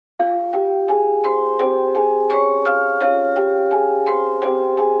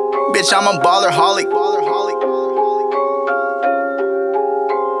Bitch, I'm a ballerholic.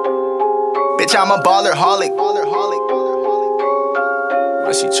 Bitch, I'm a ballerholic.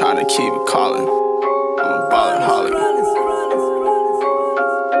 Why she tryna keep it calling? I'm a ballerholic.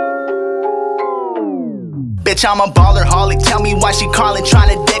 Bitch, I'm a ballerholic. Tell me why she calling,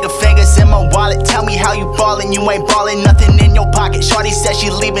 tryna dig her fingers in my wallet. Tell me how you ballin', you ain't ballin', nothing in your pocket. Shorty said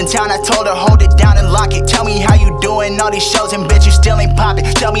she leaving town, I told her hold it down and lock it. Tell me how you doing all these shows, and bitch you still ain't poppin'.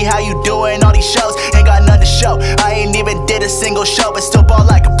 Tell me how you doing all these shows, ain't got nothing to show. I ain't even did a single show, but still ball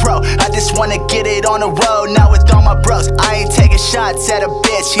like a pro. I just wanna get it on the road, now with all my bros. I ain't taking shots at a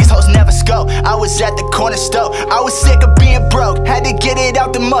bitch, these hoes never scope. I was at the corner store, I was sick of being broke. Had to get it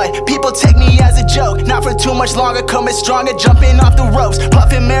out the mud, people take me as a joke. Not for too much longer, coming stronger, jumping off the ropes.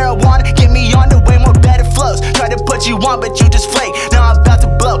 Puffing marijuana, get me on the way, more better flows. Try to put you on, but you just flake. Now I'm about to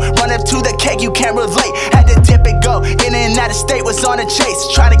blow, run up to the cake, you can't relate. Had to dip and go, in and out of state, was on a chase.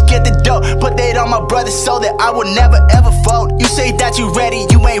 Try to get the dough, put that on my brother so that I will never ever fold. You say that you ready,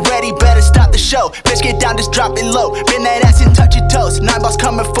 you ain't ready, better stop the show. Bitch, get down, just drop it low. Bend that ass and touch your toes. 9 balls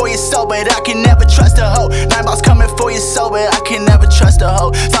coming for your soul, but I can never trust a hoe. 9 balls coming for your soul, but I can never trust a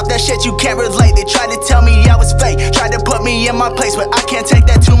hoe. Talk that shit, you can't relate. They tried to tell me I was fake, tried to put me in my place, but I can't take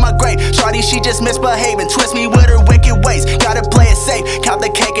that to my grave. Shorty, she just misbehaving, twist me with her wicked ways. Gotta play it safe, count the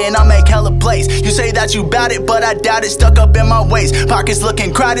cake and I'll make hella plays. You say that you bout it, but I doubt it, stuck up in my waist. Pockets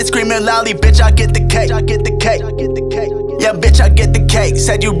looking crowded, screaming loudly, bitch, I get the cake. I get the cake. Yeah, bitch, I get the cake.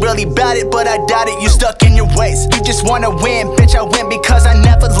 Said you really bout it, but I doubt it, you stuck in your ways. You just wanna win, bitch, I win because I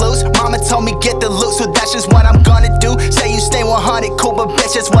never lose. Mama told me get the loot, so that's just what I'm gonna do. Say you stay 100, cool, but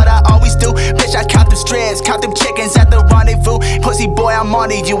bitch, that's what I always do. Bitch, I count them strands, count them chickens at the rendezvous. Pussy boy, I'm on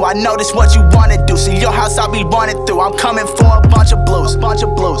to you, I know this what you wanna do. See your house, I'll be running through. I'm coming for a bunch of blues.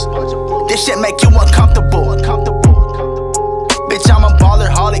 This shit make you uncomfortable. Bitch, I'm a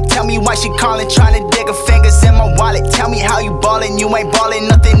ballerholic. Tell me why she calling, tryna dig her fingers in my wallet. Tell me how you ballin', you ain't ballin',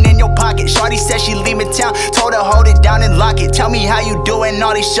 nothing in your pocket. Shorty said she leaving town, told her hold it down and lock it. Tell me how you doing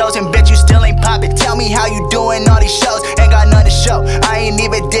all these shows, and bitch you still ain't poppin'. Tell me how you doing all these shows, ain't got nothing to show. I ain't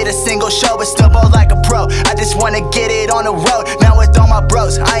even did a single show, but still ball like a pro. I just wanna get it on the road, now with all my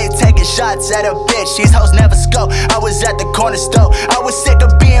bros. I ain't taking shots at a bitch, these hoes never scope. I was at the corner store, I was sick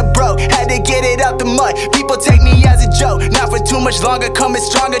of being broke. Had to get it out the mud, people take me as a joke. Not for too much longer, coming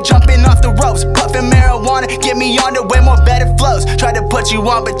stronger, jumping off the ropes. Puffing marijuana, get me on the way, more better flows. Tried to put you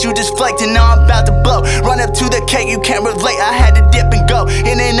on, but you just flaked, and now I'm about to blow. Run up to the cake, you can't relate, I had to dip and go.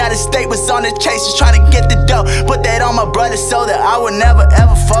 In and out of state, was on the chase, just trying to get the dough. Put that on my brother so that I would never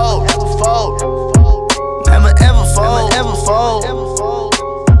ever fold. Never ever fold.